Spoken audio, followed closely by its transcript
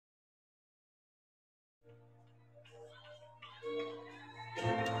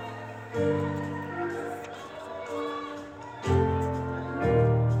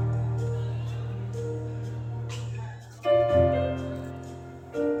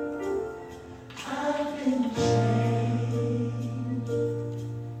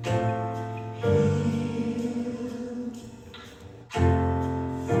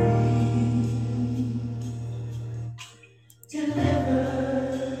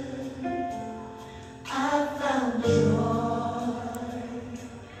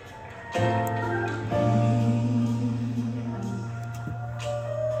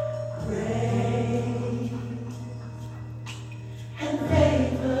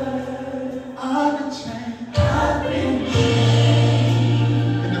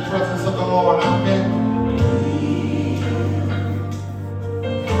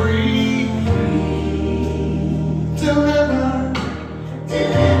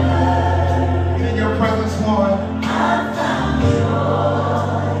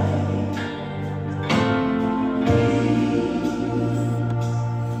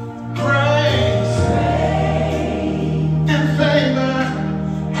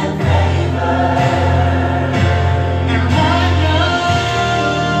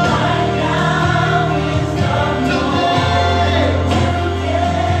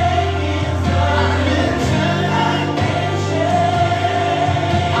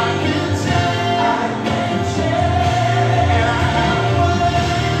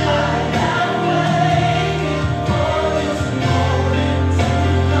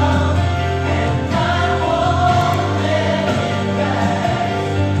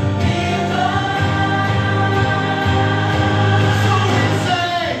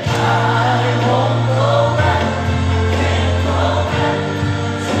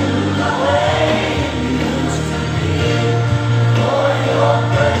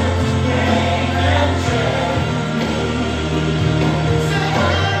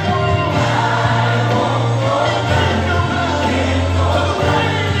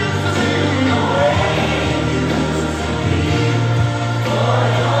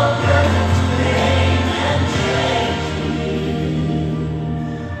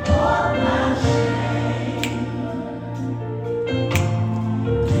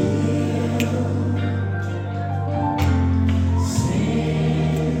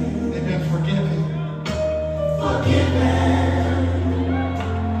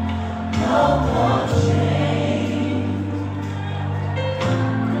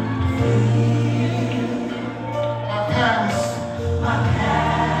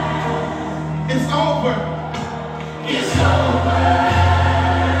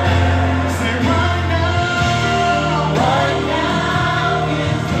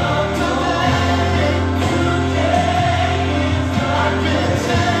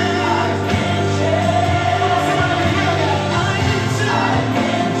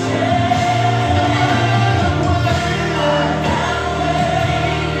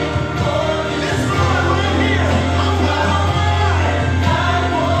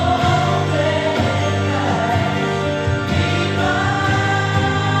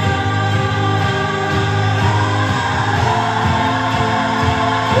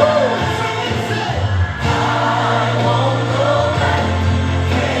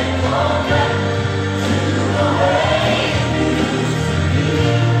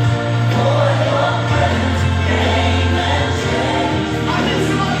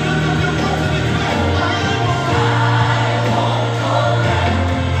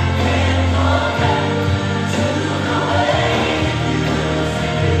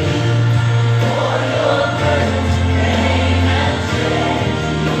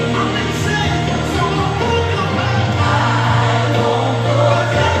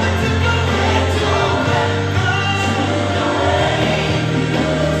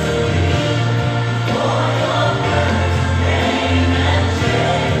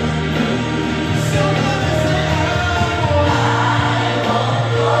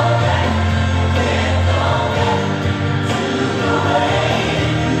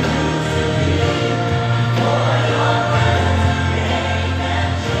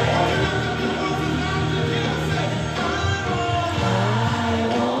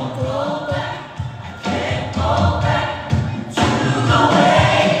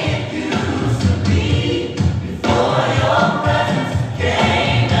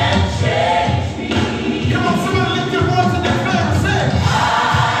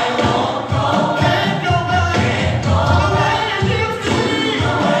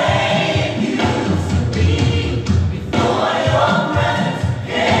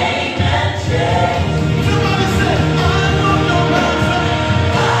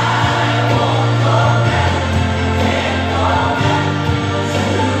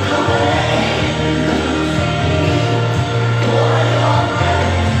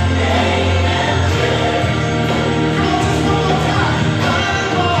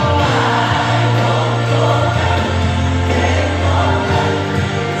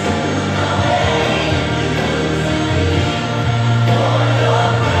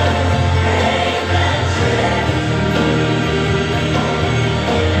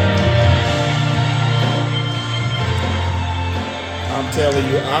telling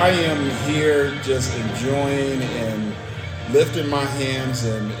you, I am here just enjoying and lifting my hands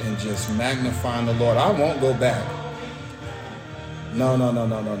and just magnifying the Lord. I won't go back. No, no, no,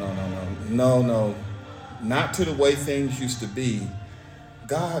 no, no, no, no, no, no, no. Not to the way things used to be.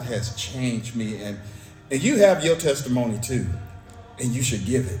 God has changed me, and you have your testimony too, and you should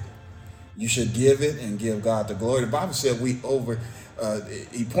give it. You should give it and give God the glory. The Bible said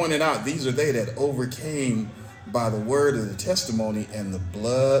he pointed out, these are they that overcame by the word of the testimony and the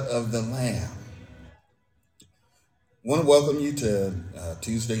blood of the Lamb. I want to welcome you to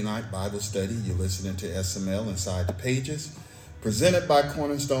Tuesday night Bible study. You're listening to SML Inside the Pages, presented by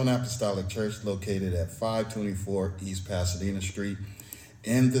Cornerstone Apostolic Church, located at 524 East Pasadena Street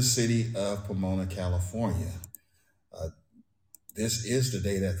in the city of Pomona, California. This is the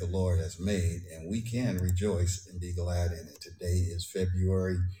day that the Lord has made, and we can rejoice and be glad in it. Today is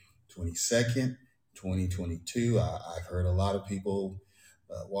February 22nd, 2022. I've heard a lot of people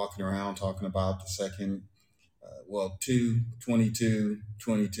walking around talking about the second, 22,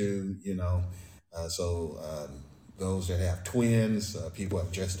 those that have twins, people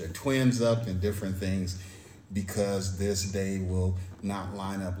have dressed their twins up in different things because this day will not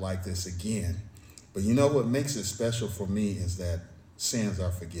line up like this again. But you know what makes it special for me is that sins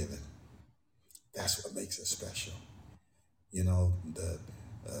are forgiven. That's what makes it special. You know,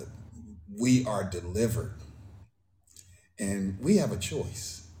 we are delivered, and we have a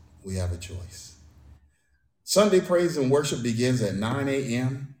choice. We have a choice. Sunday praise and worship begins at 9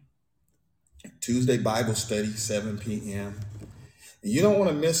 a.m. Tuesday Bible study, 7 p.m. And you don't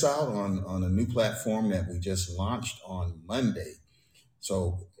want to miss out on a new platform that we just launched on Monday.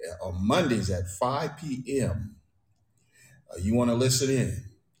 So on Mondays at 5 p.m., you want to listen in.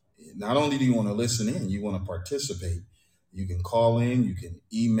 Not only do you want to listen in, you want to participate. You can call in, you can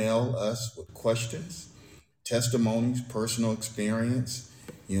email us with questions, testimonies, personal experience,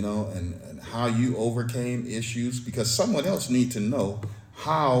 and how you overcame issues, because someone else needs to know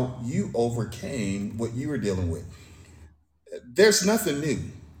how you overcame what you were dealing with. There's nothing new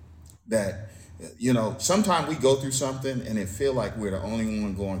that, sometimes we go through something and it feel like we're the only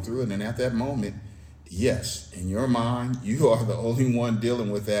one going through it. And at that moment, yes, in your mind, you are the only one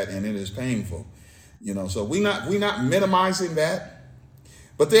dealing with that, and it is painful. So we're not minimizing that,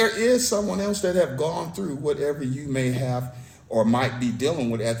 but there is someone else that have gone through whatever you may have or might be dealing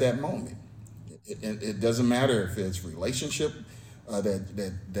with at that moment. It doesn't matter if it's relationship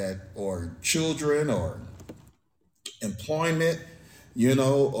or children or employment,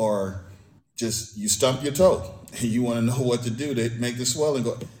 or just you stump your toe and you want to know what to do to make the swelling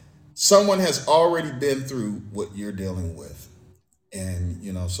go. Someone has already been through what you're dealing with. And,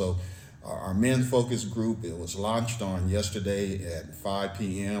 so our men focus group, it was launched on yesterday at 5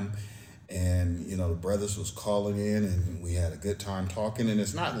 p.m. And, the brothers was calling in and we had a good time talking. And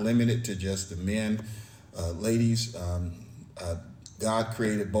it's not limited to just the men, ladies. God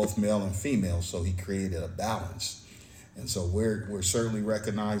created both male and female, so he created a balance. And so we're certainly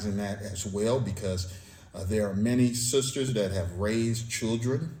recognizing that as well, because there are many sisters that have raised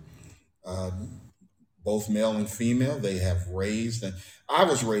children, both male and female. They have raised, and I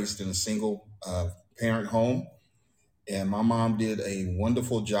was raised in a single parent home, and my mom did a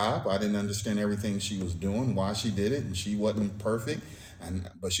wonderful job. I didn't understand everything she was doing, why she did it, and she wasn't perfect,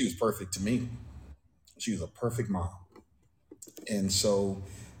 but she was perfect to me. She was a perfect mom. And so,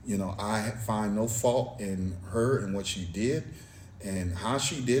 I find no fault in her and what she did and how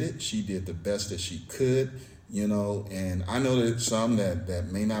she did it. She did the best that she could, and I know that some that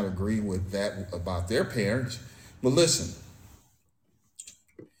may not agree with that about their parents. But listen,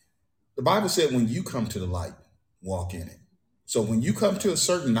 the Bible said when you come to the light, walk in it. So when you come to a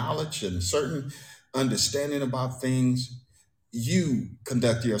certain knowledge and certain understanding about things, you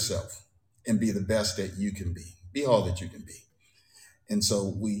conduct yourself and be the best that you can be. Be all that you can be. And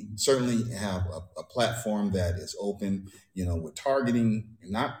so we certainly have a platform that is open. We're targeting,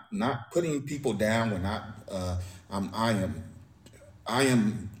 not putting people down. We're not. I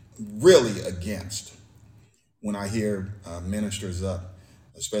am really against when I hear ministers up,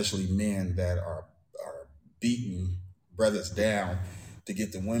 especially men that are beating brothers down to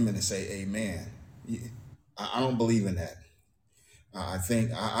get the women to say amen. I don't believe in that. I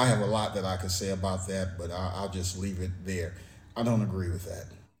think I have a lot that I could say about that, but I'll just leave it there. I don't agree with that.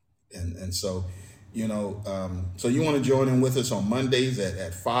 And so, so you want to join in with us on Mondays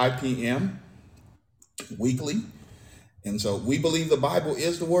at 5 p.m. weekly. And so we believe the Bible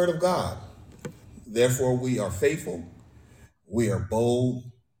is the word of God. Therefore, we are faithful. We are bold.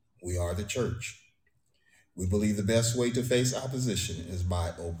 We are the church. We believe the best way to face opposition is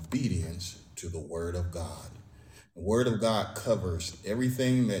by obedience to the word of God. The Word of God covers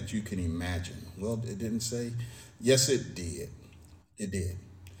everything that you can imagine. Well, it didn't say. Yes, it did. It did.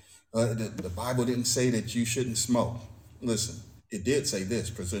 The Bible didn't say that you shouldn't smoke. Listen, it did say this: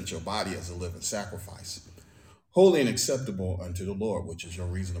 present your body as a living sacrifice, holy and acceptable unto the Lord, which is your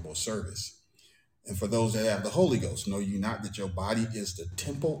reasonable service. And for those that have the Holy Ghost, know you not that your body is the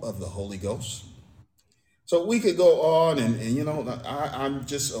temple of the Holy Ghost? So we could go on, and I'm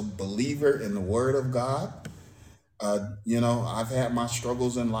just a believer in the Word of God. I've had my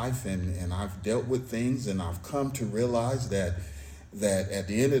struggles in life, and I've dealt with things, and I've come to realize that at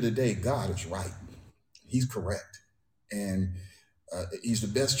the end of the day, God is right. He's correct, and He's the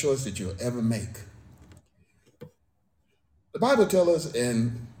best choice that you'll ever make. The Bible tells us,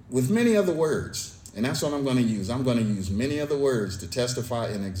 and with many other words, and that's what I'm going to use. I'm going to use many other words to testify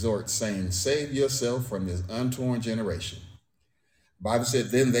and exhort, saying, save yourself from this untorn generation. The Bible said,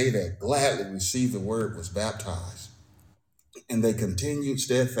 then they that gladly received the word was baptized. And they continued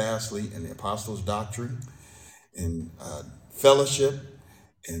steadfastly in the apostles' doctrine and fellowship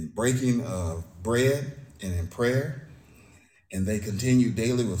and breaking of bread and in prayer. And they continued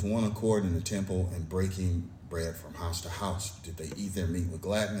daily with one accord in the temple and breaking bread from house to house. Did they eat their meat with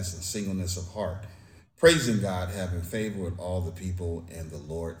gladness and singleness of heart, praising God, having favor with all the people, and the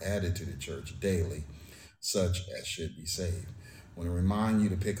Lord added to the church daily such as should be saved. I want to remind you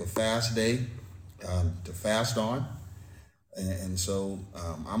to pick a fast day to fast on. And so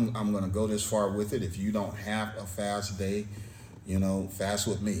I'm going to go this far with it. If you don't have a fast day, fast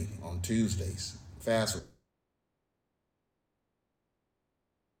with me on Tuesdays. Fast with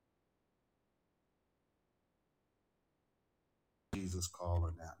Jesus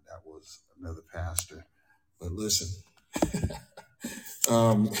calling that. That was another pastor. But listen,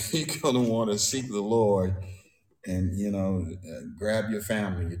 you're going to want to seek the Lord and, grab your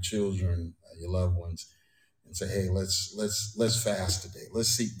family, your children, your loved ones, and say, hey, let's fast today. Let's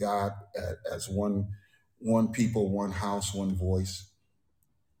seek God as one people, one house, one voice.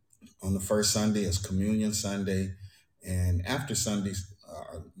 On the first Sunday is Communion Sunday, and after Sunday's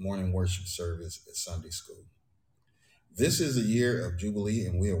morning worship service is Sunday school. This is a year of Jubilee,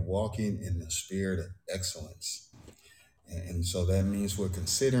 and we are walking in the spirit of excellence. And so that means we're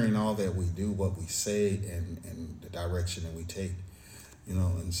considering all that we do, what we say, and the direction that we take.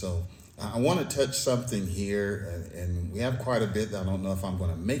 And so I want to touch something here, and we have quite a bit. I don't know if I'm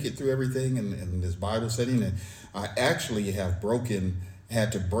going to make it through everything in this Bible setting. And I actually had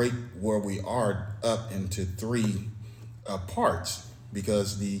to break where we are up into three parts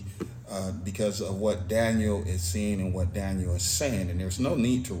because of what Daniel is seeing and what Daniel is saying. And there's no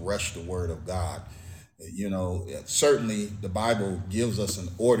need to rush the word of God. Certainly the Bible gives us an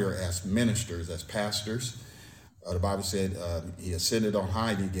order as ministers, as pastors. The Bible said he ascended on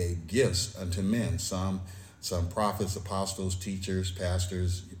high and he gave gifts unto men, some prophets, apostles, teachers,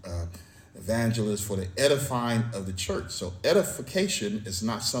 pastors, evangelists, for the edifying of the church. So edification is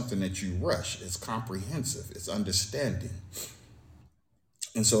not something that you rush. It's comprehensive. It's understanding.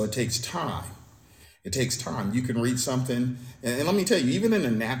 And so it takes time. It takes time. You can read something, and let me tell you, even in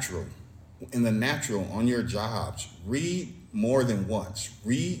the natural on your jobs, read more than once.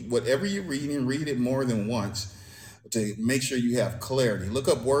 Read whatever you're reading, read it more than once to make sure you have clarity. Look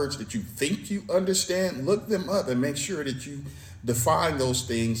up words that you think you understand, look them up and make sure that you define those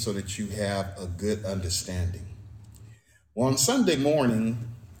things so that you have a good understanding. Well, on Sunday morning,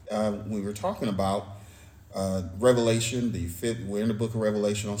 we were talking about Revelation, we're in the book of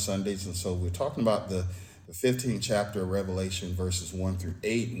Revelation on Sundays, and so we're talking about the 15th chapter of Revelation, verses 1 through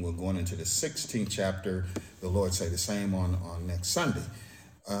 8, and we're going into the 16th chapter. The Lord say the same on next Sunday.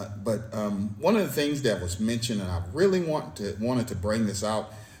 But one of the things that was mentioned, and I really wanted to bring this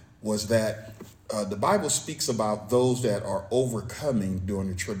out, was that the Bible speaks about those that are overcoming during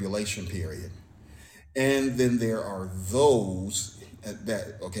the tribulation period. And then there are those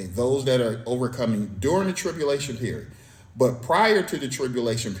that are overcoming during the tribulation period. But prior to the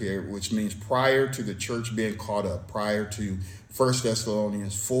tribulation period, which means prior to the church being caught up, prior to 1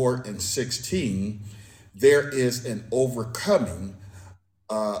 Thessalonians 4 and 16, there is an overcoming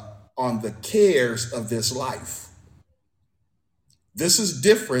on the cares of this life. This is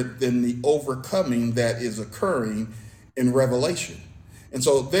different than the overcoming that is occurring in Revelation. And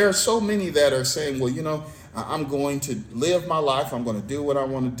so there are so many that are saying, well, I'm going to live my life. I'm going to do what I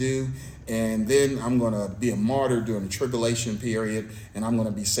want to do. And then I'm going to be a martyr during the tribulation period, and I'm going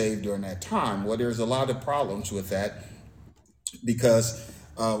to be saved during that time. Well, there's a lot of problems with that because,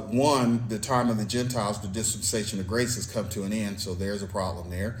 one, the time of the Gentiles, the dispensation of grace has come to an end, so there's a problem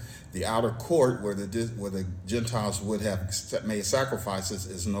there. The outer court where the Gentiles would have made sacrifices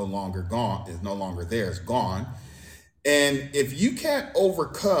is no longer there, it's gone. And if you can't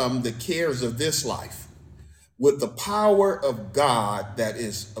overcome the cares of this life with the power of God that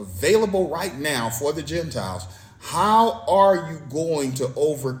is available right now for the Gentiles, how are you going to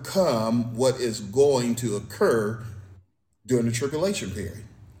overcome what is going to occur during the tribulation period?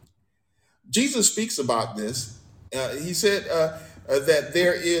 Jesus speaks about this. He said that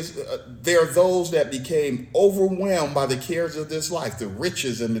there are those that became overwhelmed by the cares of this life, the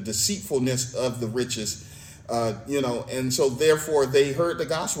riches and the deceitfulness of the riches, and so therefore they heard the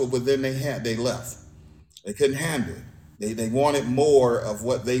gospel, but then they left. They couldn't handle it. They wanted more of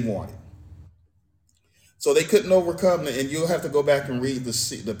what they wanted. So they couldn't overcome it. And you'll have to go back and read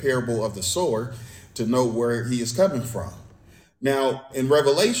the parable of the sower to know where he is coming from. Now, in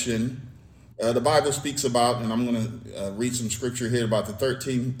Revelation, the Bible speaks about, and I'm going to read some scripture here about the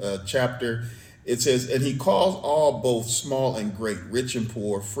 13th chapter. It says, and he calls all, both small and great, rich and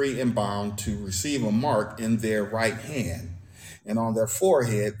poor, free and bound, to receive a mark in their right hand and on their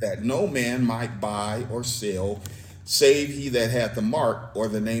forehead, that no man might buy or sell, save he that hath the mark, or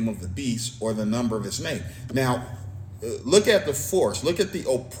the name of the beast, or the number of his name. Now, look at the force, look at the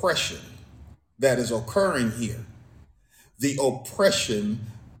oppression that is occurring here. The oppression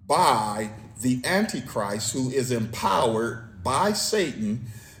by the Antichrist, who is empowered by Satan,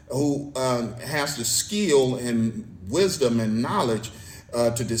 who has the skill and wisdom and knowledge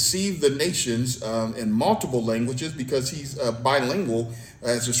to deceive the nations in multiple languages, because he's bilingual,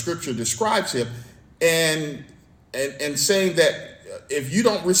 as the scripture describes him, and saying that if you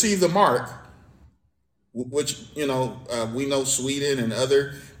don't receive the mark, which we know Sweden and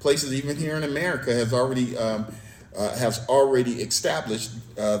other places, even here in America, has already established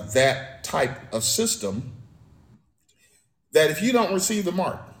that type of system, that if you don't receive the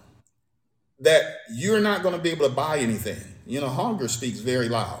mark, that you're not going to be able to buy anything. Hunger speaks very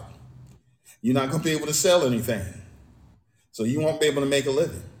loud. You're not going to be able to sell anything. So you won't be able to make a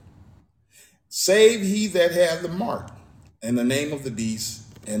living. Save he that hath the mark, and the name of the beast,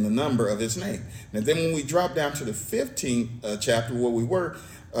 and the number of his name. And then when we drop down to the 15th chapter where we were,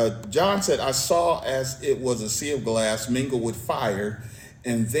 John said, I saw as it was a sea of glass mingled with fire,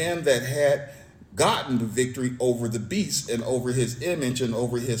 and them that had gotten the victory over the beast, and over his image, and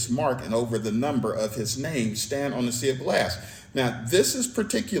over his mark, and over the number of his name, stand on the sea of glass. Now, this is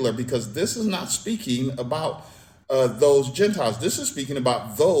particular because this is not speaking about those Gentiles. This is speaking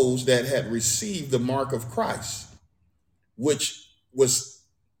about those that had received the mark of Christ, which was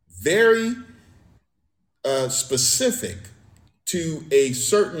very specific to a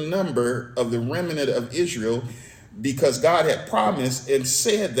certain number of the remnant of Israel, because God had promised and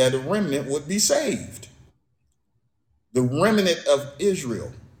said that a remnant would be saved. The remnant of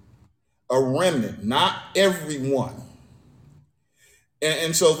Israel, a remnant, not everyone.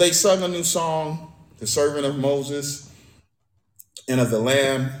 And so they sung a new song, the servant of Moses and of the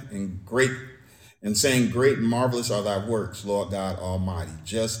Lamb, and saying, great and marvelous are thy works, Lord God Almighty.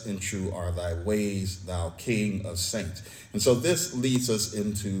 Just and true are thy ways, thou King of saints. And so this leads us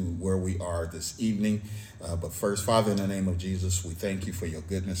into where we are this evening. But first, Father, in the name of Jesus, we thank you for your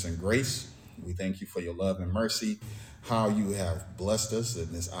goodness and grace. We thank you for your love and mercy, how you have blessed us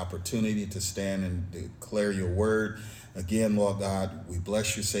in this opportunity to stand and declare your word. Again, Lord God, we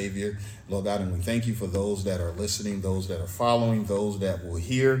bless you, Savior, Lord God, and we thank you for those that are listening, those that are following, those that will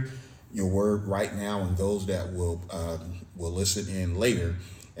hear your word right now, and those that will listen in later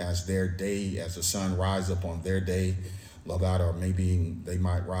as their day, as the sun rise up on their day, Lord God, or maybe they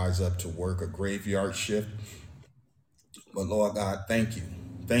might rise up to work a graveyard shift. But Lord God, thank you.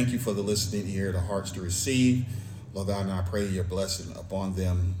 Thank you for the listening ear, the hearts to receive. Lord God, and I pray your blessing upon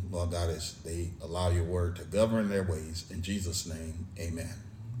them, Lord God, as they allow your word to govern their ways. In Jesus' name, amen.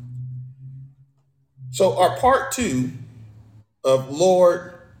 So our part 2 of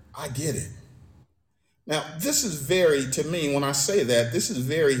Lord, I get it. Now, this is to me, when I say that, this is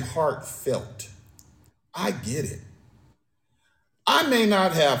very heartfelt. I get it. I may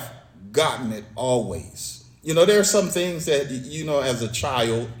not have gotten it always. There are some things that, as a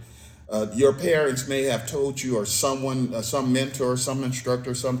child, your parents may have told you, or someone, some mentor, some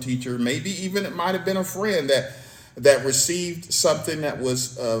instructor, some teacher, maybe even it might have been a friend that received something that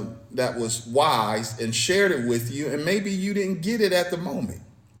was wise and shared it with you, and maybe you didn't get it at the moment.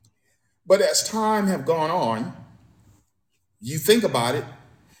 But as time have gone on, you think about it,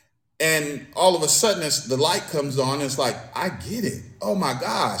 and all of a sudden the light comes on. It's like, I get it. Oh my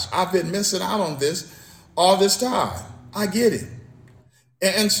gosh, I've been missing out on this all this time. I get it.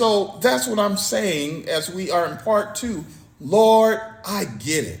 And so that's what I'm saying as we are in part 2. Lord, I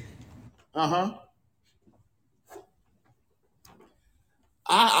get it. I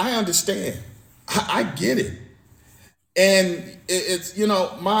understand. I get it. And it's,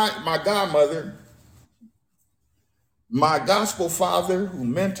 my godmother, my gospel father who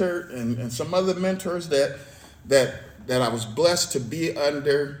mentored, and some other mentors that I was blessed to be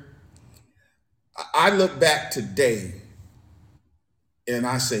under. I look back today and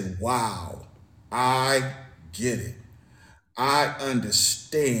I say, wow, I get it. I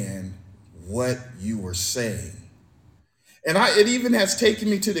understand what you were saying. And it even has taken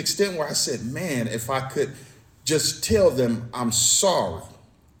me to the extent where I said, man, if I could just tell them I'm sorry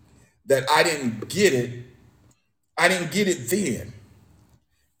that I didn't get it. I didn't get it then.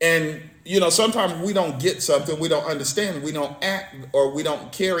 And, sometimes we don't get something, we don't understand, we don't act, or we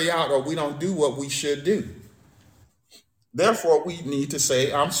don't carry out, or we don't do what we should do. Therefore, we need to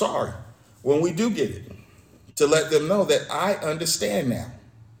say, I'm sorry when we do get it, to let them know that I understand now.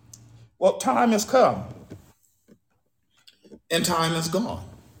 Well, time has come and time is gone.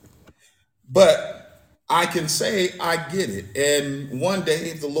 But I can say I get it. And one day,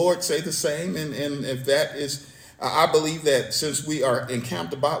 if the Lord say the same, and if that is, I believe that since we are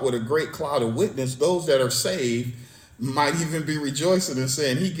encamped about with a great cloud of witness, those that are saved might even be rejoicing and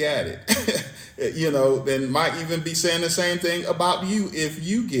saying, he got it. And might even be saying the same thing about you if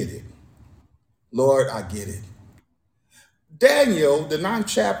you get it. Lord, I get it. Daniel, the 9th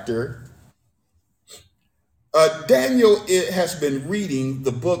chapter, Daniel has been reading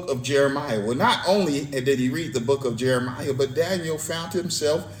the book of Jeremiah. Well, not only did he read the book of Jeremiah, but Daniel found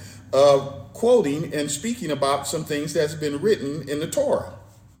himself quoting and speaking about some things that's been written in the Torah.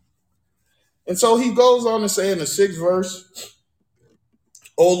 And so he goes on to say in the 6th verse,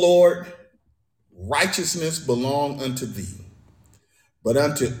 O Lord, righteousness belong unto thee, but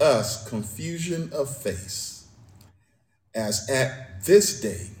unto us confusion of face, as at this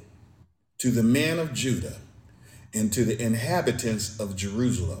day to the men of Judah, and to the inhabitants of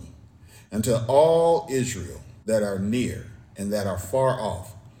Jerusalem, and to all Israel that are near and that are far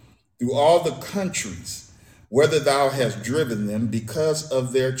off, through all the countries, whither thou hast driven them because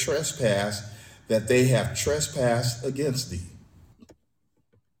of their trespass, that they have trespassed against thee.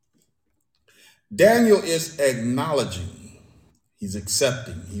 Daniel is acknowledging, he's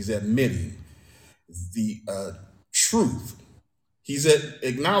accepting, he's admitting the truth. He's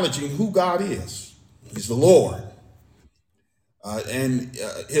acknowledging who God is. He's the Lord. And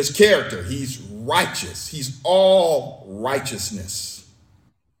his character, he's righteous. He's all righteousness.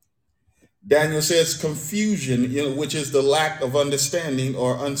 Daniel says confusion, which is the lack of understanding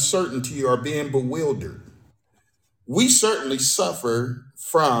or uncertainty or being bewildered. We certainly suffer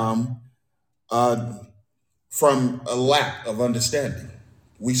from a lack of understanding.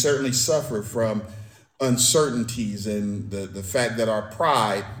 We certainly suffer from uncertainties and the fact that our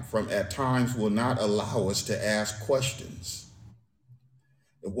pride at times will not allow us to ask questions.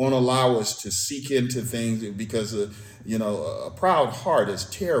 It won't allow us to seek into things because, a proud heart is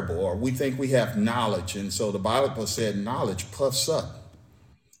terrible, or we think we have knowledge. And so the Bible said knowledge puffs up.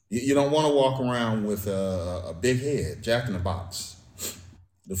 You don't want to walk around with a big head, Jack in the Box.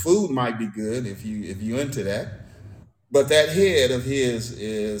 The food might be good if you into that, but that head of his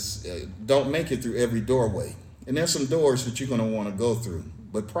is don't make it through every doorway. And there's some doors that you're going to want to go through,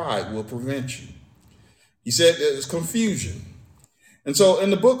 but pride will prevent you. He said there's confusion. And so in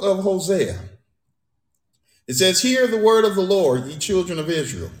the book of Hosea, it says, hear the word of the Lord, ye children of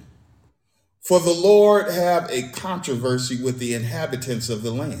Israel. For the Lord have a controversy with the inhabitants of the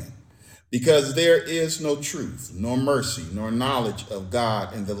land, because there is no truth, nor mercy, nor knowledge of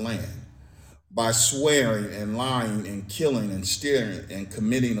God in the land. By swearing and lying and killing and stealing and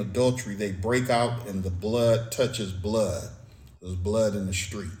committing adultery, they break out and the blood touches blood. There's blood in the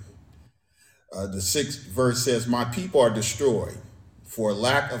street. The 6th verse says, my people are destroyed for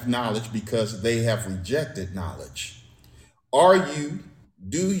lack of knowledge, because they have rejected knowledge.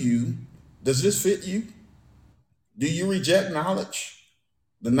 Does this fit you? Do you reject knowledge?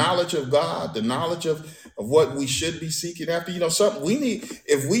 The knowledge of God, the knowledge of what we should be seeking after. Something we need,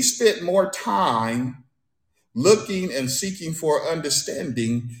 if we spent more time looking and seeking for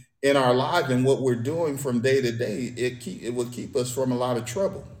understanding in our life and what we're doing from day to day, it would keep us from a lot of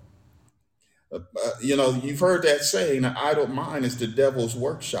trouble. You've heard that saying, an idle mind is the devil's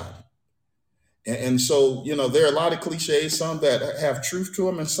workshop. And so, there are a lot of cliches, some that have truth to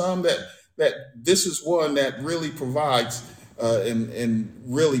them, and some that this is one that really provides and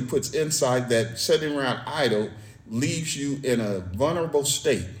really puts insight, that sitting around idle leaves you in a vulnerable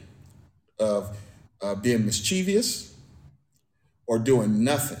state of being mischievous or doing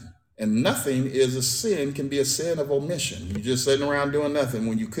nothing. And nothing is a sin, can be a sin of omission. You're just sitting around doing nothing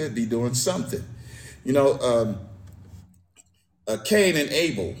when you could be doing something. Cain and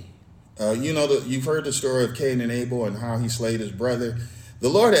Abel, You've heard the story of Cain and Abel and how he slayed his brother. The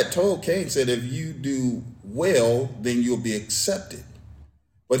Lord had told Cain, said, if you do well, then you'll be accepted.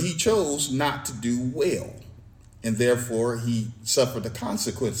 But he chose not to do well, and therefore he suffered the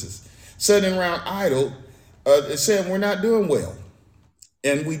consequences. Sitting around idle, saying we're not doing well,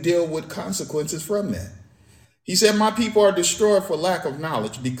 and we deal with consequences from that. He said, my people are destroyed for lack of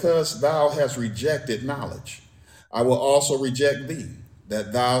knowledge, because thou hast rejected knowledge. I will also reject thee,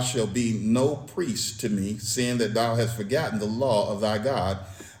 that thou shalt be no priest to me, seeing that thou hast forgotten the law of thy God.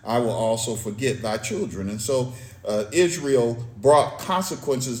 I will also forget thy children. And so Israel brought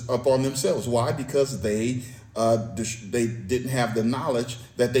consequences upon themselves. Why? Because they didn't have the knowledge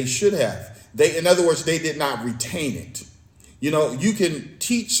that they should have. In other words, they did not retain it. You can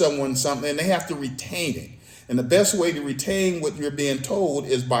teach someone something and they have to retain it. And the best way to retain what you're being told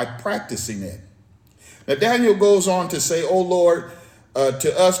is by practicing it. Now, Daniel goes on to say, O Lord,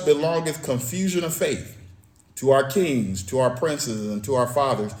 to us belongeth confusion of faith, to our kings, to our princes, and to our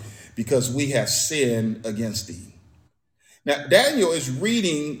fathers, because we have sinned against thee. Now, Daniel is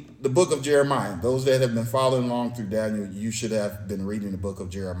reading the book of Jeremiah. Those that have been following along through Daniel, you should have been reading the book of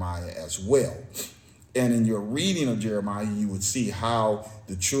Jeremiah as well. And in your reading of Jeremiah, you would see how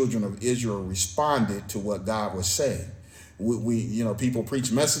the children of Israel responded to what God was saying. People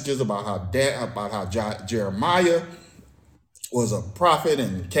preach messages about how Jeremiah was a prophet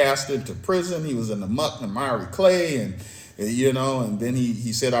and cast into prison. He was in the muck and miry clay, and then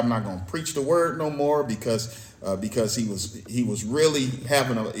he said, I'm not going to preach the word no more because he was really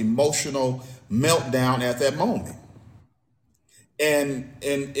having an emotional meltdown at that moment. And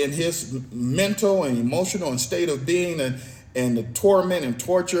in his mental and emotional and state of being, and the torment and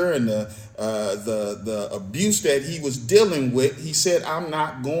torture and the abuse that he was dealing with, he said, I'm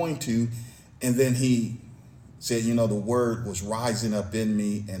not going to. And then he said, the word was rising up in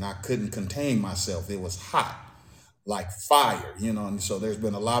me and I couldn't contain myself. It was hot like fire, and so there's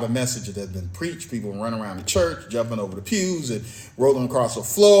been a lot of messages that have been preached. People running around the church, jumping over the pews and rolling across the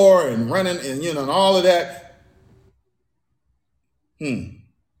floor and running and, and all of that.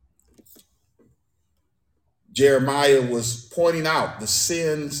 Jeremiah was pointing out the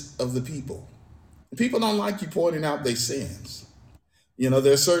sins of the people. People don't like you pointing out their sins. There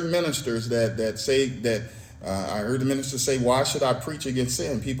are certain ministers that say that, I heard the minister say, why should I preach against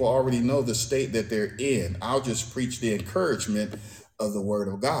sin? People already know the state that they're in. I'll just preach the encouragement of the word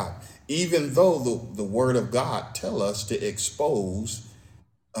of God, even though the word of God tell us to expose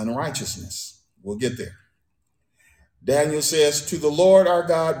unrighteousness. We'll get there. Daniel says, to the Lord our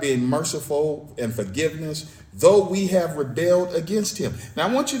God being merciful and forgiveness, though we have rebelled against him. Now,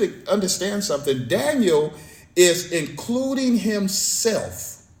 I want you to understand something. Daniel is including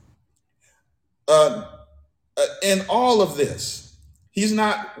himself in all of this. He's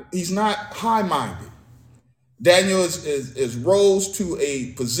not high-minded. Daniel is rose to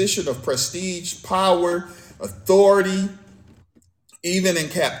a position of prestige, power, authority, even in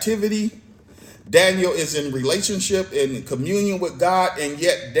captivity. Daniel is in relationship and communion with God, and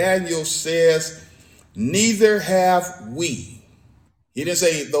yet Daniel says, neither have we. He didn't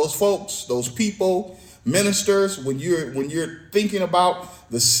say those folks, those people, ministers. When you're thinking about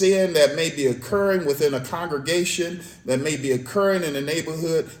the sin that may be occurring within a congregation, that may be occurring in a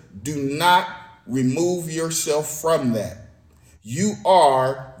neighborhood, do not remove yourself from that. You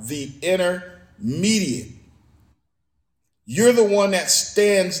are the intermediate. You're the one that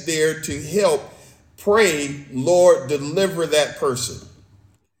stands there to help pray, Lord, deliver that person.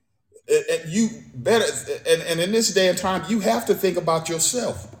 You better, and in this day and time, you have to think about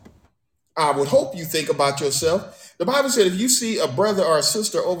yourself. I would hope you think about yourself. The Bible said, if you see a brother or a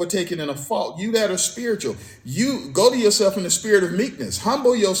sister overtaken in a fault, you that are spiritual, you go to yourself in the spirit of meekness,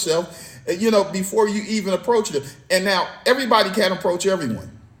 humble yourself, before you even approach them. And now everybody can't approach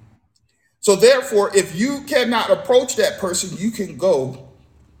everyone. So therefore, if you cannot approach that person, you can go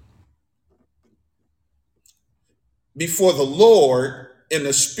before the Lord in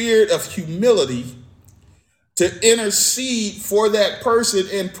the spirit of humility to intercede for that person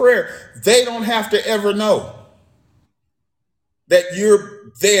in prayer. They don't have to ever know that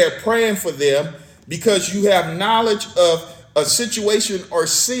you're there praying for them, because you have knowledge of a situation or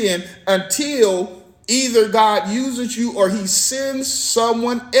sin until either God uses you or he sends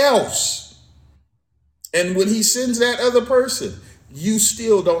someone else. And when he sends that other person, you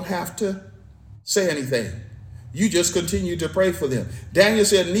still don't have to say anything. You just continue to pray for them. Daniel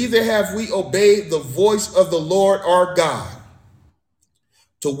said, neither have we obeyed the voice of the Lord our God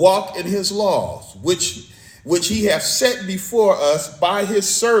to walk in his laws, which he hath set before us by his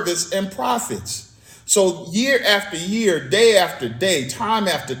servants and prophets. So year after year, day after day, time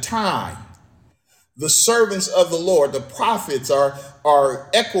after time, the servants of the Lord, the prophets, are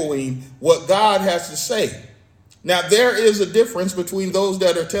echoing what God has to say. Now, there is a difference between those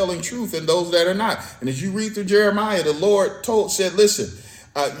that are telling truth and those that are not. And as you read through Jeremiah, the Lord said, listen,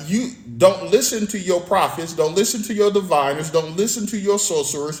 you don't listen to your prophets, don't listen to your diviners, don't listen to your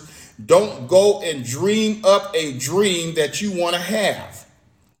sorcerers, don't go and dream up a dream that you want to have.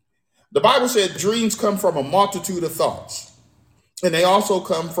 The Bible said dreams come from a multitude of thoughts. And they also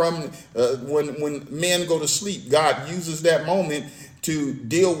come from when men go to sleep. God uses that moment to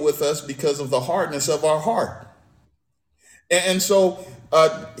deal with us because of the hardness of our heart. And so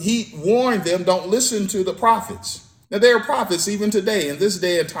he warned them, don't listen to the prophets. Now, there are prophets even today, in this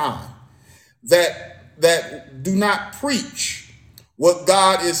day and time, that do not preach what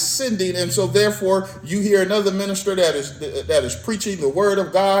God is sending. And so therefore, you hear another minister that is preaching the word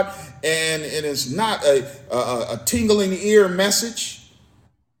of God, and it is not a tingling ear message.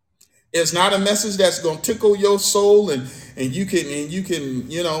 It's not a message that's going to tickle your soul, and you can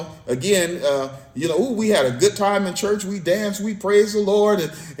we had a good time in church, we danced, we praised the Lord,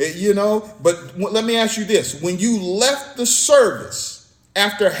 but let me ask you this: when you left the service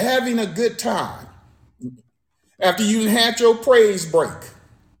after having a good time, after you had your praise break,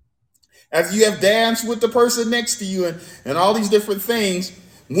 after you have danced with the person next to you and all these different things,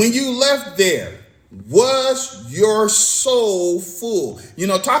 when you left there, was your soul full?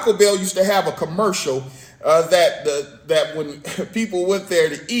 Taco Bell used to have a commercial that when people went there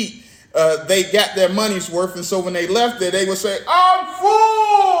to eat, they got their money's worth. And so when they left there, they would say, "I'm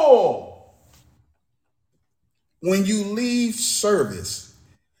full." When you leave service,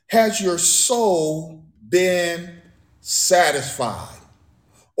 has your soul been satisfied?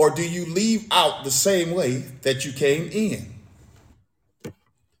 Or do you leave out the same way that you came in?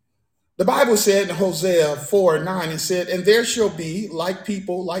 The Bible said in Hosea 4:9, it said, "And there shall be like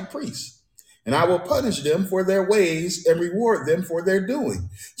people, like priests, and I will punish them for their ways and reward them for their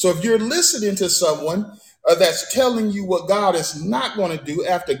doing." So if you're listening to someone that's telling you what God is not going to do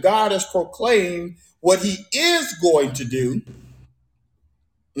after God has proclaimed what he is going to do,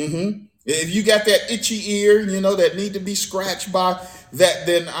 if you got that itchy ear, that need to be scratched by that,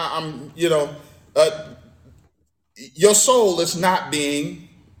 then your soul is not being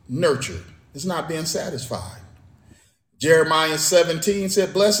nurtured. It's not being satisfied. Jeremiah 17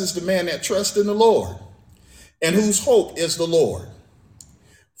 said, "Blessed is the man that trusts in the Lord, and whose hope is the Lord.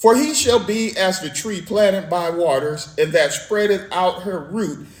 For he shall be as the tree planted by waters, and that spreadeth out her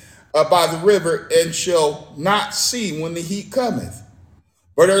root by the river, and shall not see when the heat cometh.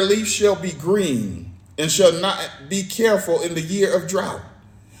 But her leaf shall be green, and shall not be careful in the year of drought,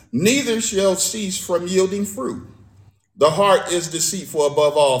 neither shall cease from yielding fruit. The heart is deceitful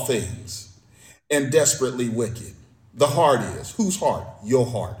above all things, and desperately wicked." The heart is. Whose heart? Your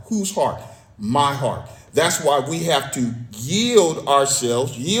heart. Whose heart? My heart. That's why we have to yield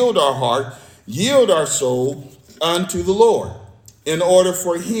ourselves, yield our heart, yield our soul unto the Lord in order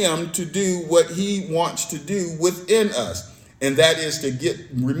for him to do what he wants to do within us. And that is to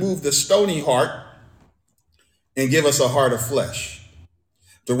remove the stony heart and give us a heart of flesh.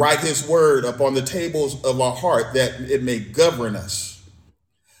 To write his word upon the tables of our heart, that it may govern us.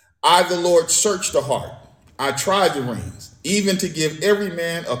 I, the Lord, search the heart. I try the reins, even to give every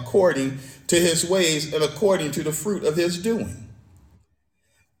man according to his ways and according to the fruit of his doing.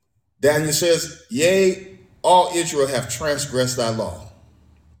 Daniel says, "Yea, all Israel have transgressed thy law,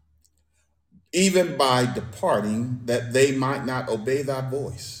 even by departing, that they might not obey thy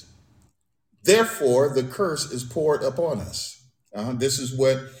voice. Therefore, the curse is poured upon us." This is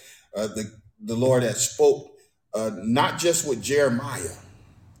what the Lord had spoke, not just with Jeremiah,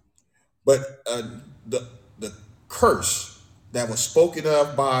 but the curse that was spoken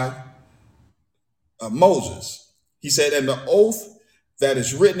of by Moses. He said, "And the oath that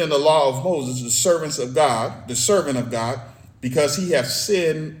is written in the law of Moses, the servant of God, because we have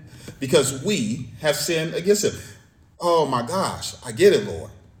sinned against him." Oh my gosh, I get it,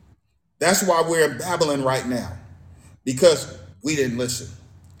 Lord. That's why we're in Babylon right now, because we didn't listen.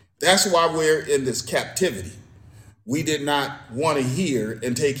 That's why we're in this captivity. We did not want to hear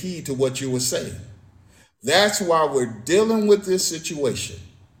and take heed to what you were saying. That's why we're dealing with this situation.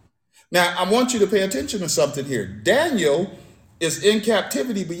 Now, I want you to pay attention to something here. Daniel is in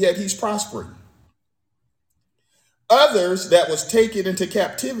captivity, but yet he's prospering. Others that was taken into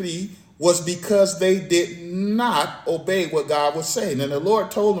captivity was because they did not obey what God was saying. And the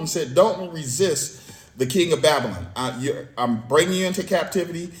Lord told them, said, "Don't resist the king of Babylon. I'm bringing you into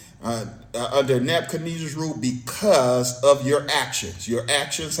captivity under Nebuchadnezzar's rule because of your actions. Your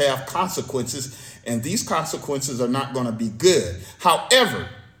actions have consequences, And these consequences are not going to be good. However,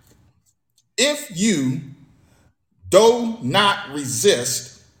 if you do not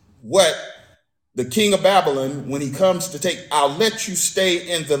resist what the king of Babylon, when he comes to take, I'll let you stay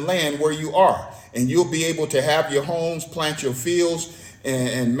in the land where you are, and you'll be able to have your homes, plant your fields,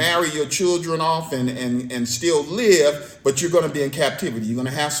 and marry your children off and still live, but you're going to be in captivity. You're going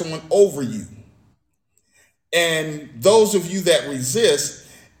to have someone over you. And those of you that resist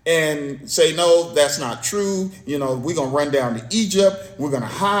and say, no, that's not true, we're going to run down to Egypt, we're going to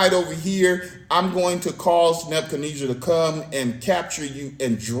hide over here, I'm going to cause Nebuchadnezzar to come and capture you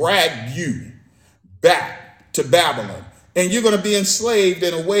and drag you back to Babylon. And you're going to be enslaved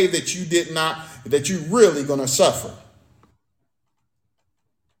in a way that you're really going to suffer.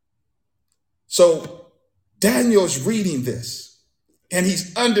 So Daniel is reading this, and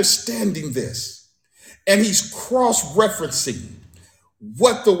he's understanding this, and he's cross-referencing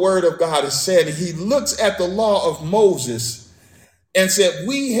what the word of God has said. And he looks at the law of Moses and said,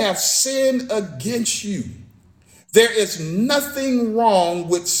 we have sinned against you. There is nothing wrong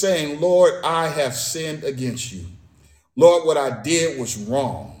with saying, Lord, I have sinned against you. Lord, what I did was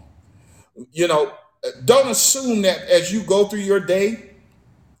wrong. Don't assume that as you go through your day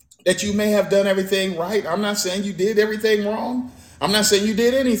that you may have done everything right. I'm not saying you did everything wrong. I'm not saying you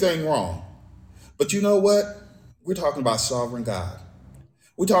did anything wrong. But you know what? We're talking about sovereign God.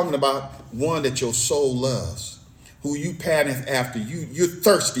 We're talking about one that your soul loves, who you panteth after. You're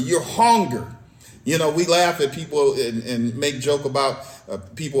thirsty. You're hunger. We laugh at people and make joke about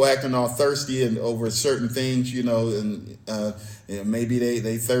people acting all thirsty and over certain things, and maybe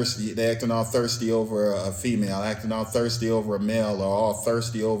they thirsty. They acting all thirsty over a female, acting all thirsty over a male, or all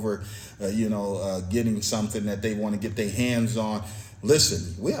thirsty over, getting something that they want to get their hands on.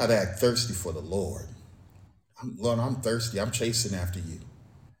 Listen, we ought to act thirsty for the Lord. Lord, I'm thirsty. I'm chasing after you.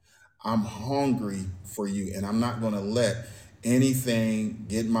 I'm hungry for you, and I'm not going to let anything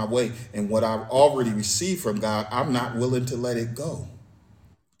get in my way. And what I've already received from God, I'm not willing to let it go.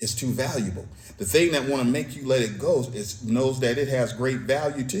 It's too valuable. The thing that want to make you let it go is knows that it has great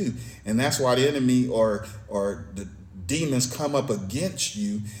value too. And that's why the enemy or the demons come up against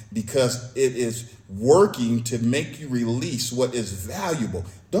you, because it is working to make you release what is valuable.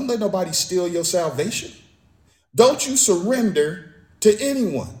 Don't let nobody steal your salvation. Don't you surrender to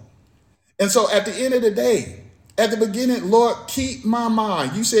anyone. And so at the end of the day, at the beginning, Lord, keep my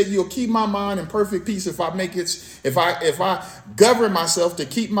mind. You said you'll keep my mind in perfect peace if I govern myself to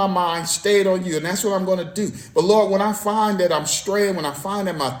keep my mind stayed on you. And that's what I'm going to do. But Lord, when I find that I'm straying, when I find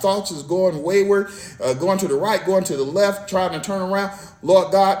that my thoughts is going wayward, going to the right, going to the left, trying to turn around,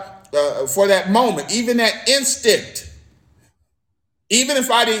 Lord God, for that moment, even that instant, even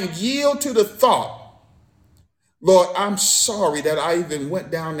if I didn't yield to the thought, Lord, I'm sorry that I even went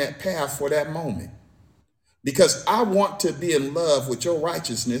down that path for that moment. Because I want to be in love with your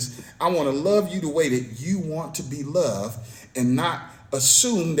righteousness. I want to love you the way that you want to be loved, and not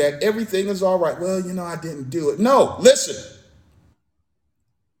assume that everything is all right. Well, I didn't do it. No, listen.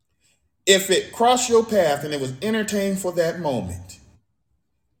 If it crossed your path and it was entertained for that moment,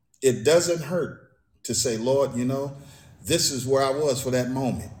 it doesn't hurt to say, Lord, this is where I was for that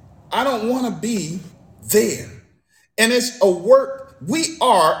moment. I don't want to be there. And it's a work. We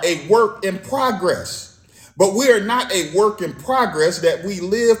are a work in progress. But we are not a work in progress that we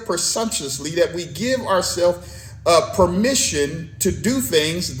live presumptuously, that we give ourselves permission to do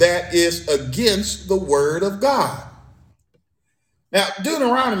things that is against the word of God. Now,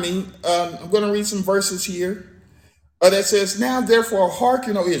 Deuteronomy, I'm going to read some verses here that says, now therefore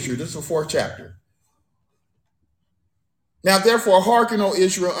hearken, O Israel. This is the 4th chapter. Now therefore hearken, O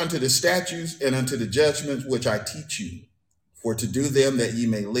Israel, unto the statutes and unto the judgments which I teach you, for to do them that ye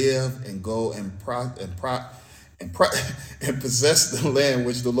may live and go and possess the land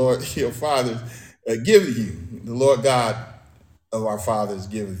which the Lord your fathers giveth you. The Lord God of our fathers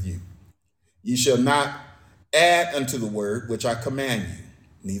giveth you. Ye shall not add unto the word which I command you,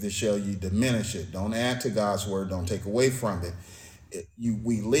 neither shall you diminish it. Don't add to God's word. Don't take away from it.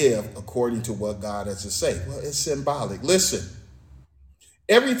 We live according to what God has to say. Well, it's symbolic. Listen.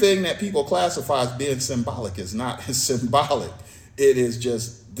 Everything that people classify as being symbolic is not symbolic. It is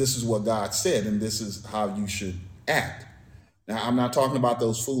just, this is what God said, and this is how you should act. Now, I'm not talking about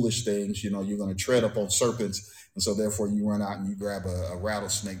those foolish things. You're going to tread up on serpents, and so therefore you run out and you grab a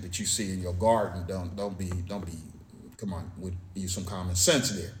rattlesnake that you see in your garden. Don't be. Come on, use some common sense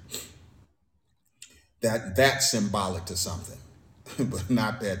there. That's symbolic to something, but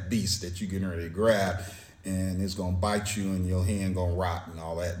not that beast that you get ready to grab and it's going to bite you and your hand going to rot and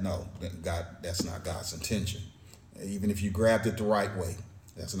all that. No, that's not God's intention. Even if you grabbed it the right way,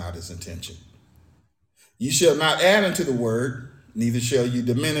 that's not his intention. You shall not add unto the word, neither shall you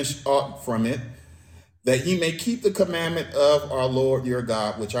diminish aught from it, that ye may keep the commandment of our Lord your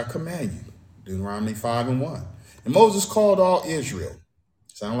God, which I command you. Deuteronomy 5:1. And Moses called all Israel.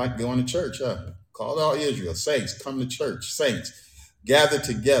 Sound like going to church, huh? Called all Israel, saints, come to church, saints, gather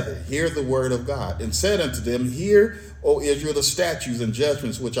together, hear the word of God, and said unto them, Hear, O Israel, the statutes and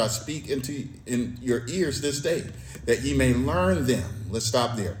judgments which I speak in your ears this day, that ye may learn them. Let's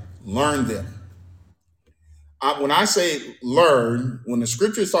stop there. Learn them. When I say learn, when the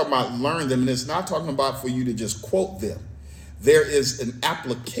scripture is talking about learn them, and it's not talking about for you to just quote them. There is an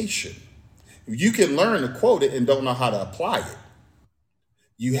application. You can learn to quote it and don't know how to apply it.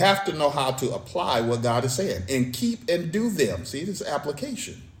 You have to know how to apply what God is saying and keep and do them. See, this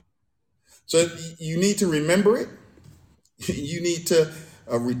application. So you need to remember it. You need to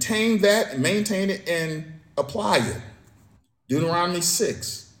retain that and maintain it and apply it. Deuteronomy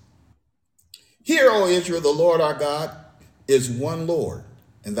 6. Hear, O Israel, the Lord our God is one Lord,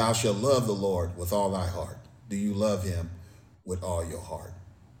 and thou shalt love the Lord with all thy heart. Do you love him with all your heart?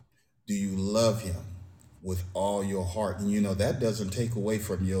 Do you love him with all your heart? And you know, that doesn't take away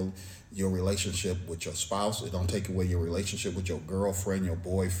from your relationship with your spouse. It don't take away your relationship with your girlfriend, your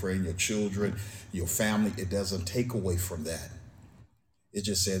boyfriend, your children, your family. It doesn't take away from that. It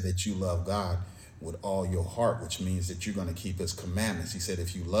just said that you love God with all your heart, which means that you're going to keep his commandments. He said,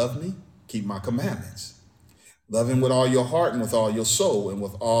 if you love me, keep my commandments. Love him with all your heart and with all your soul and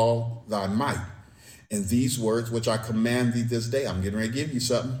with all thy might. And these words which I command thee this day, I'm getting ready to give you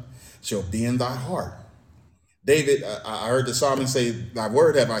something, shall be in thy heart. David, I heard the psalmist say, thy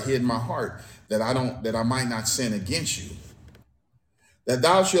word have I hid in my heart, that I might not sin against you. That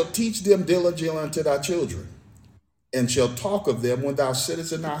thou shalt teach them diligently unto thy children, and shalt talk of them when thou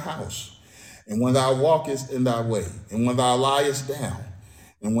sittest in thy house, and when thou walkest in thy way, and when thou liest down,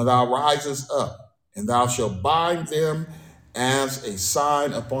 and when thou risest up, and thou shalt bind them as a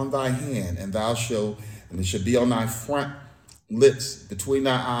sign upon thy hand, and it shall be on thy front lips between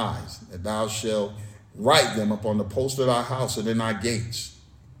thy eyes, that thou shalt write them upon the post of thy house and in thy gates.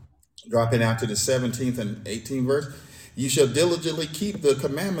 Dropping down to the 17th and 18th verse, you shall diligently keep the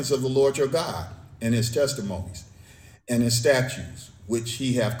commandments of the Lord your God, and his testimonies, and his statutes, which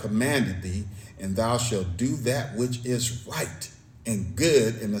he hath commanded thee, and thou shalt do that which is right and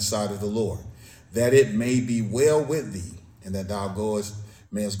good in the sight of the Lord, that it may be well with thee, and that thou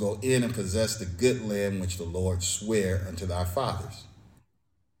mayest go in and possess the good land which the Lord sware unto thy fathers.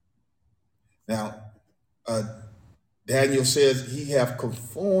 Now, Daniel says he have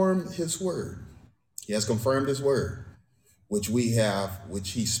conformed his word. He has confirmed his word, which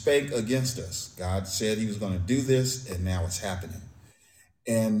he spake against us. God said he was going to do this, and now it's happening.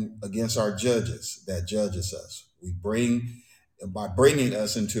 And against our judges that judges us, by bringing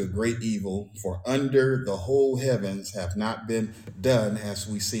us into a great evil, for under the whole heavens have not been done as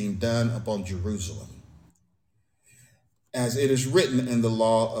we seem done upon Jerusalem, as it is written in the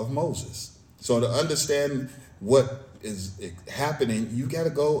law of Moses. So to understand what is happening, you got to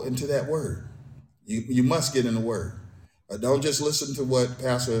go into that word. You must get in the word. Don't just listen to what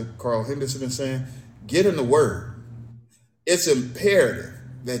Pastor Carl Henderson is saying. Get in the word. It's imperative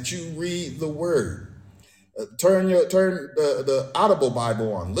that you read the word. Turn the Audible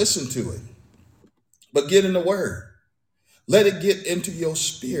Bible on. Listen to it. But get in the word. Let it get into your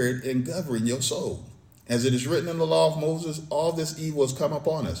spirit and govern your soul. As it is written in the law of Moses, all this evil has come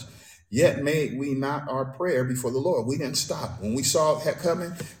upon us. Yet made we not our prayer before the Lord. We didn't stop. When we saw it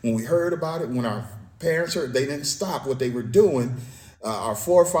coming, when we heard about it, when our parents heard, they didn't stop what they were doing, our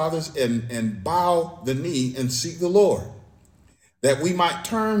forefathers, and bow the knee and seek the Lord, that we might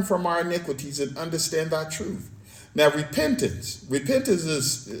turn from our iniquities and understand thy truth. Now, repentance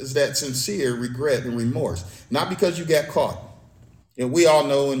is that sincere regret and remorse, not because you got caught. And we all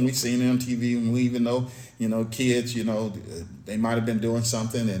know, and we've seen it on TV, and we even know, kids, they might have been doing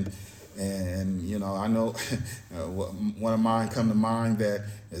something, and I know one of mine come to mind that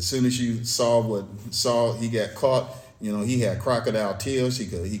as soon as you saw he got caught, he had crocodile tears.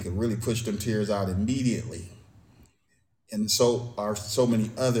 He could really push them tears out immediately. And so are so many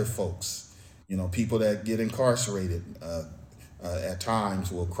other folks, people that get incarcerated at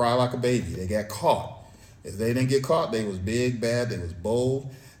times will cry like a baby. They got caught. If they didn't get caught, they was big, bad, they was bold.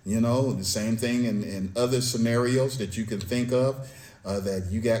 The same thing in other scenarios that you can think of, that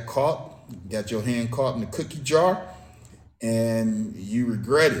you got caught, got your hand caught in the cookie jar, and you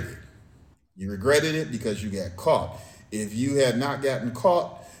regretted it. You regretted it because you got caught. If you had not gotten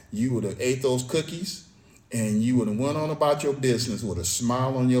caught, you would have ate those cookies, and you would have went on about your business with a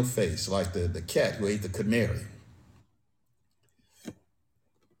smile on your face, like the cat who ate the canary.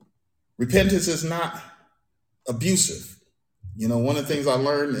 Repentance is not abusive. You know, one of the things I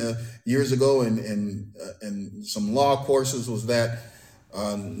learned years ago in some law courses was that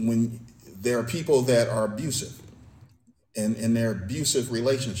when there are people that are abusive in their abusive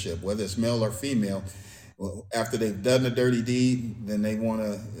relationship, whether it's male or female, well, after they've done the dirty deed, then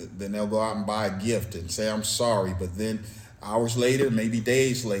they'll go out and buy a gift and say, I'm sorry. But then hours later, maybe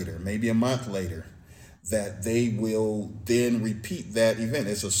days later, maybe a month later, that they will then repeat that event.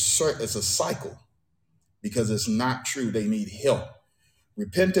 It's a cycle because it's not true. They need help.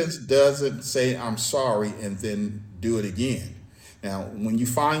 Repentance doesn't say I'm sorry and then do it again. Now, when you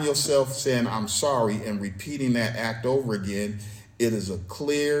find yourself saying I'm sorry and repeating that act over again, it is a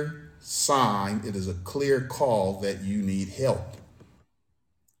clear sign, it is a clear call that you need help.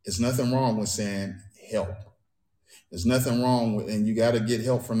 There's nothing wrong with saying help. There's nothing wrong with, and you got to get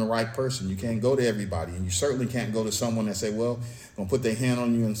help from the right person. You can't go to everybody, and you certainly can't go to someone that say, "Well, gonna put their hand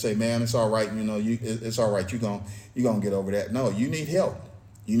on you and say, man, it's all right. You know, it's all right. You gonna get over that." No, you need help.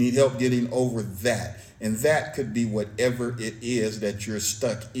 You need help getting over that, and that could be whatever it is that you're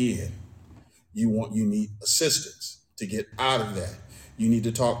stuck in. You need assistance to get out of that. You need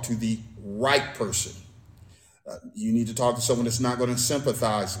to talk to the right person. You need to talk to someone that's not going to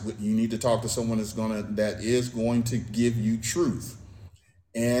sympathize with you. You need to talk to someone that is going to give you truth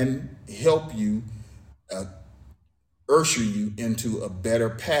and help you, uh, usher you into a better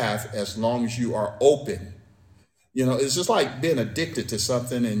path as long as you are open. You know, it's just like being addicted to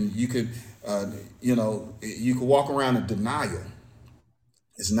something, and uh, you could walk around in denial.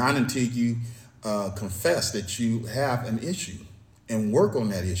 It's not until you confess that you have an issue and work on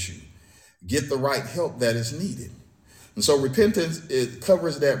that issue, get the right help that is needed. And so repentance, it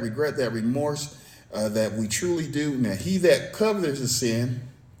covers that regret, that remorse that we truly do. Now, he that covers a sin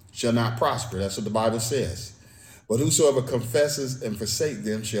shall not prosper. That's what the Bible says. But whosoever confesses and forsake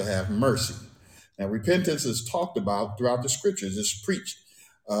them shall have mercy. Now, repentance is talked about throughout the scriptures. It's preached,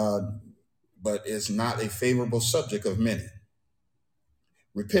 uh, but it's not a favorable subject of many.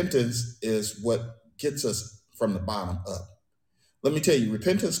 Repentance is what gets us from the bottom up. Let me tell you,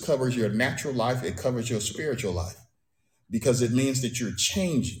 repentance covers your natural life. It covers your spiritual life because it means that you're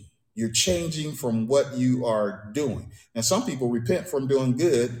changing. You're changing from what you are doing. Now, some people repent from doing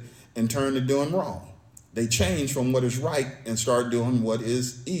good and turn to doing wrong. They change from what is right and start doing what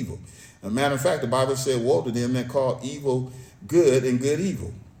is evil. As a matter of fact, the Bible said, woe to them that call evil good and good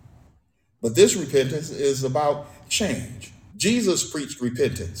evil. But this repentance is about change. Jesus preached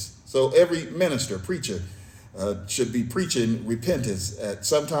repentance. So every minister, preacher, should be preaching repentance at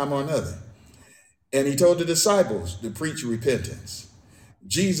some time or another. And he told the disciples to preach repentance.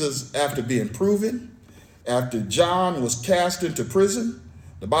 Jesus, after being proven, after John was cast into prison,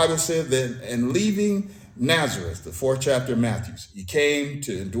 the Bible said that in leaving Nazareth, the fourth chapter of Matthew, he came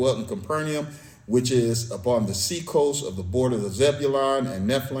to and dwelt in Capernaum, which is upon the seacoast of the border of Zebulun and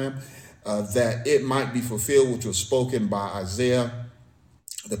Nephilim, that it might be fulfilled which was spoken by Isaiah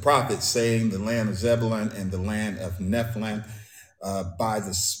the prophet, saying, the land of Zebulun and the land of Nephilim, by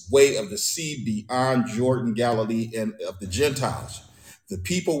the way of the sea beyond Jordan, Galilee, and of the Gentiles. The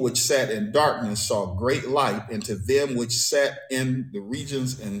people which sat in darkness saw great light, and to them which sat in the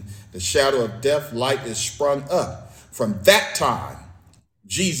regions and the shadow of death, light is sprung up. From that time,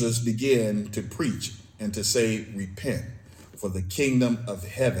 Jesus began to preach and to say, repent, for the kingdom of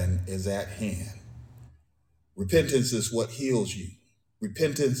heaven is at hand. Repentance is what heals you.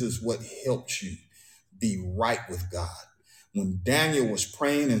 Repentance is what helps you be right with God. When Daniel was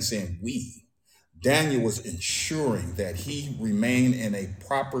praying and saying Daniel was ensuring that he remained in a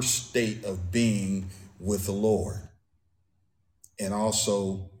proper state of being with the Lord and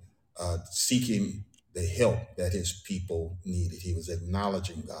also seeking the help that his people needed. He was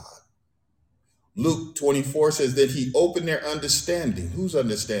acknowledging God. Luke 24 says that he opened their understanding. Whose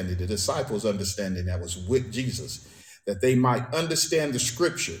understanding? The disciples' understanding that was with Jesus, that they might understand the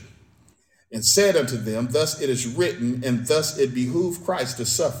scripture, and said unto them, thus it is written, and thus it behooved Christ to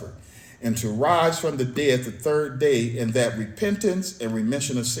suffer and to rise from the dead the third day, and that repentance and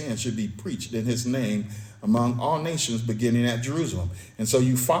remission of sins should be preached in his name among all nations, beginning at Jerusalem. And so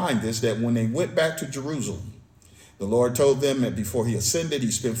you find this, that when they went back to Jerusalem, the Lord told them that before he ascended, he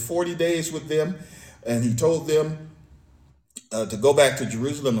spent 40 days with them, and he told them to go back to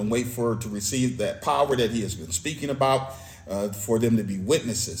Jerusalem and wait to receive that power that he has been speaking about, for them to be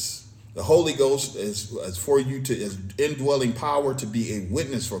witnesses. The Holy Ghost is for you is indwelling power to be a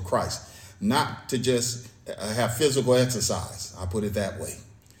witness for Christ, not to just have physical exercise. I put it that way.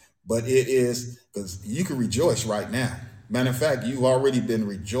 But it is, because you can rejoice right now. Matter of fact, you've already been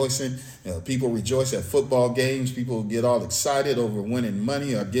rejoicing. People rejoice at football games. People get all excited over winning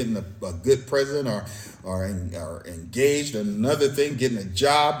money or getting a good present or engaged in another thing, getting a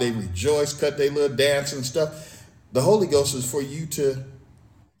job. They rejoice, cut their little dance and stuff. The Holy Ghost is for you to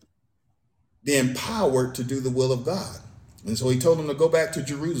be empowered to do the will of God. And so he told them to go back to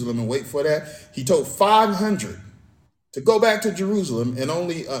Jerusalem and wait for that. He told 500 to go back to Jerusalem, and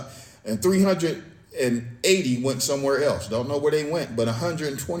only 380 went somewhere else. Don't know where they went, but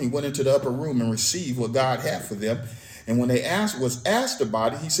 120 went into the upper room and received what God had for them. And when they was asked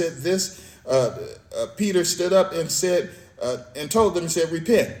about it, he said this, Peter stood up and said, and told them, he said,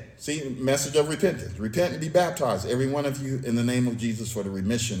 repent. See, message of repentance. Repent and be baptized, every one of you, in the name of Jesus for the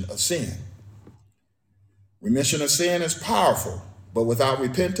remission of sin. Remission of sin is powerful, but without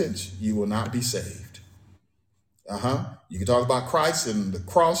repentance, you will not be saved. You can talk about Christ and the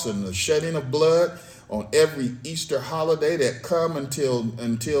cross and the shedding of blood on every Easter holiday that come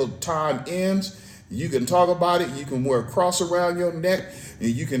until time ends. You can talk about it. You can wear a cross around your neck, and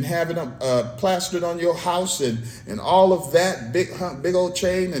you can have it plastered on your house and all of that, big old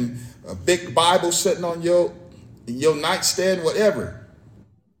chain and a big Bible sitting on your nightstand, whatever.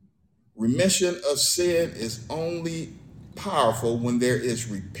 Remission of sin is only powerful when there is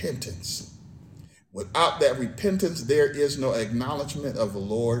repentance. Without that repentance, there is no acknowledgement of the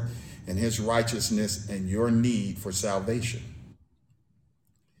Lord and his righteousness and your need for salvation.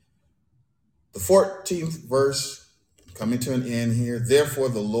 The 14th verse, coming to an end here. Therefore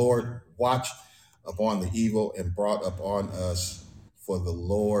the Lord watched upon the evil and brought upon us, for the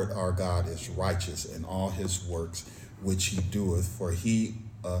Lord our God is righteous in all his works which he doeth,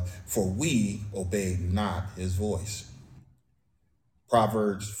 for we obeyed not his voice.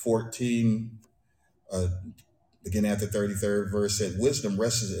 Proverbs 14, beginning at the 33rd verse, said, wisdom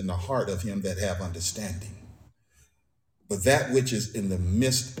rests in the heart of him that have understanding. But that which is in the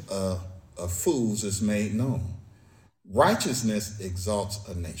midst of fools is made known. Righteousness exalts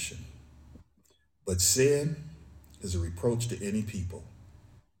a nation, but sin is a reproach to any people.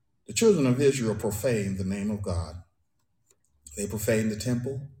 The children of Israel profaned the name of God. They profaned the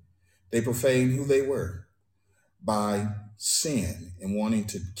temple. They profaned who they were by sin and wanting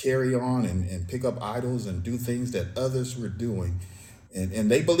to carry on and pick up idols and do things that others were doing. And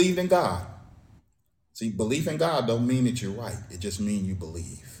they believed in God. See, belief in God don't mean that you're right. It just means you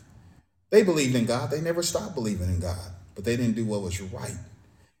believe. They believed in God. They never stopped believing in God, but they didn't do what was right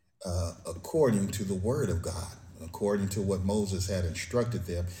according to the word of God, according to what Moses had instructed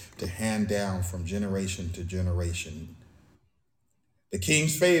them to hand down from generation to generation. The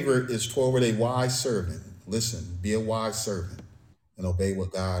king's favor is toward a wise servant. Listen, be a wise servant and obey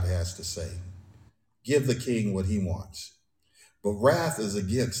what God has to say. Give the king what he wants. But wrath is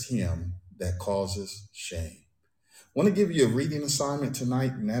against him that causes shame. I want to give you a reading assignment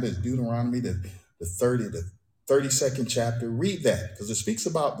tonight, and that is Deuteronomy, the 32nd chapter. Read that, because it speaks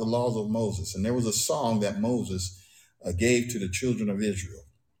about the laws of Moses. And there was a song that Moses gave to the children of Israel.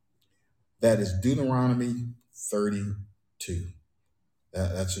 That is Deuteronomy 32.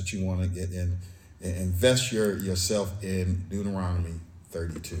 That's what you want to get in. Invest yourself in Deuteronomy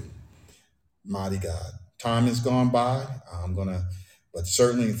 32. Mighty God. Time has gone by. But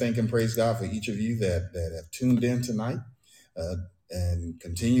certainly thank and praise God for each of you that have tuned in tonight, and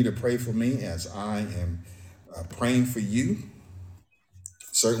continue to pray for me as I am praying for you.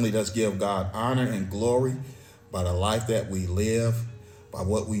 Certainly does give God honor and glory by the life that we live, by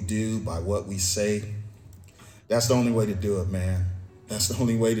what we do, by what we say. That's the only way to do it, man. That's the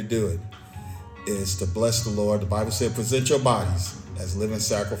only way to do it, is to bless the Lord. The Bible said, present your bodies as living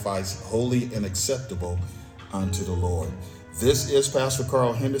sacrifice, holy and acceptable unto the Lord. This is Pastor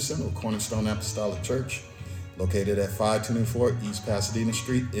Carl Henderson of Cornerstone Apostolic Church, located at 524 East Pasadena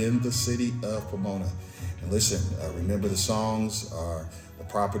Street in the city of Pomona. And listen, remember the songs are the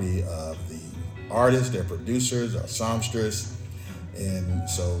property of the artists, their producers, our songstress. And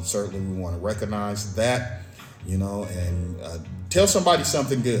so certainly we want to recognize that, and tell somebody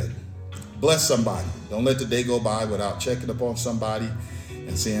something good. Bless somebody. Don't let the day go by without checking up on somebody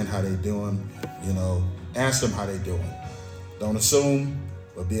and seeing how they're doing. Ask them how they're doing. Don't assume,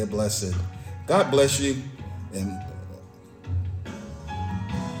 but be a blessing. God bless you. And